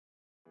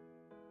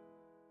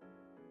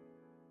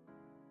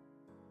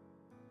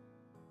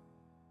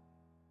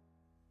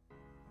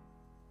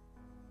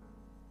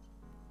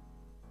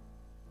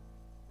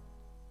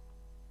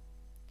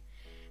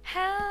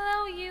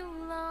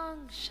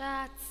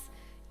shots,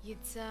 you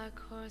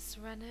dark horse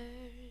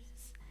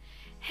runners,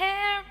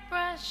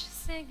 hairbrush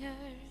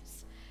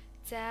singers,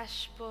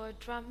 dashboard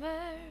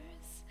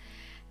drummers.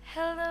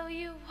 Hello,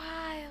 you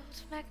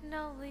wild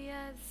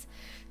magnolias,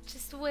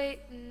 just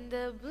waiting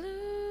to bloom.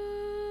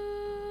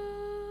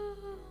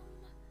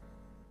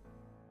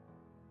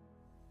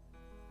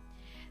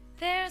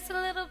 There's a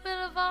little bit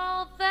of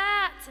all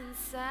that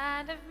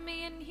inside of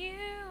me and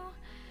you.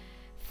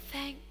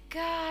 Thank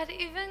God,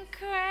 even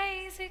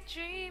crazy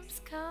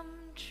dreams come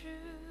true.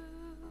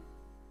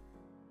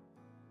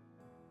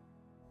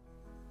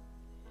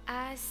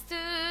 I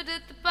stood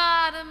at the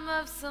bottom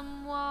of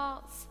some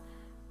walls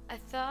I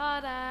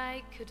thought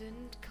I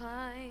couldn't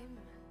climb.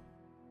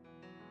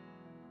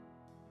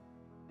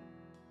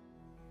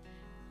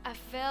 I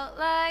felt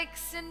like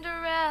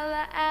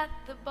Cinderella at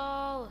the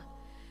ball,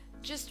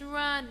 just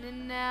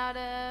running out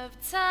of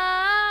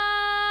time.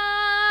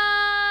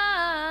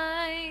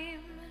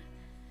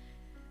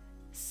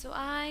 So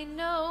I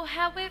know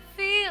how it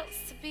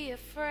feels to be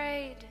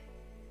afraid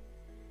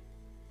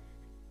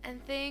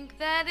and think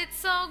that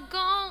it's all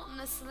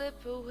gonna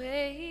slip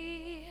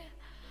away.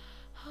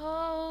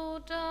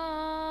 Hold on,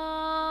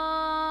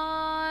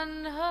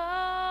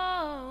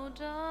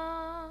 hold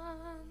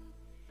on.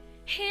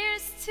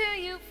 Here's to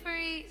you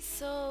free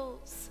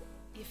souls,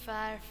 you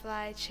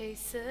firefly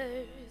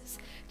chasers,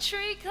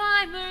 tree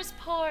climbers,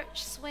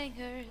 porch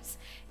swingers,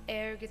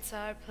 air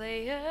guitar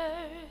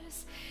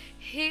players.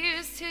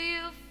 Here's to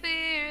you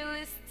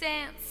fearless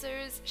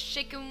dancers,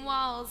 shaking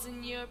walls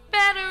in your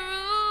bedrooms.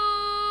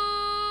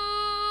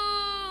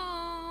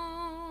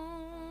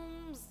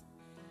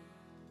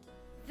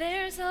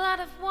 There's a lot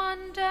of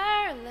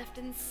wonder left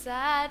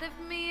inside of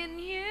me and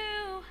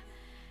you.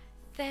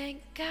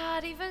 Thank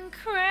God, even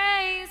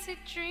crazy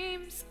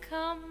dreams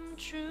come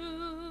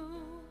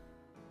true.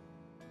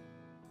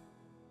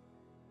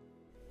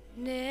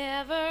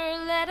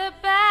 Never let a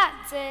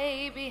bad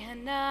day be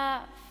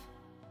enough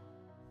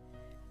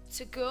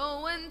to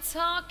go and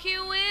talk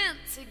you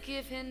into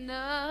giving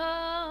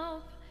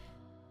up.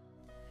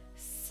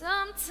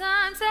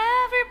 Sometimes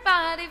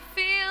everybody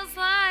feels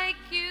like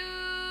you,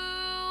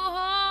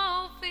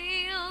 oh,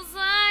 feels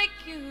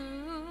like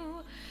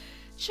you,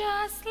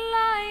 just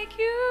like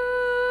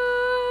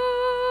you.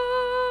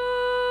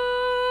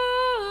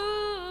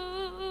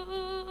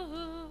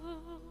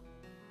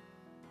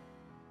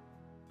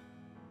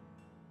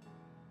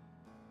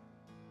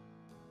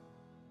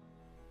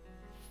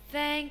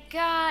 Thank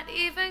God,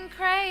 even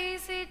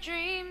crazy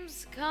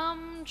dreams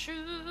come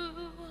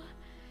true.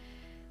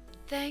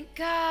 Thank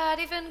God,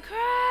 even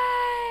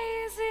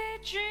crazy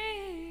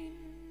dreams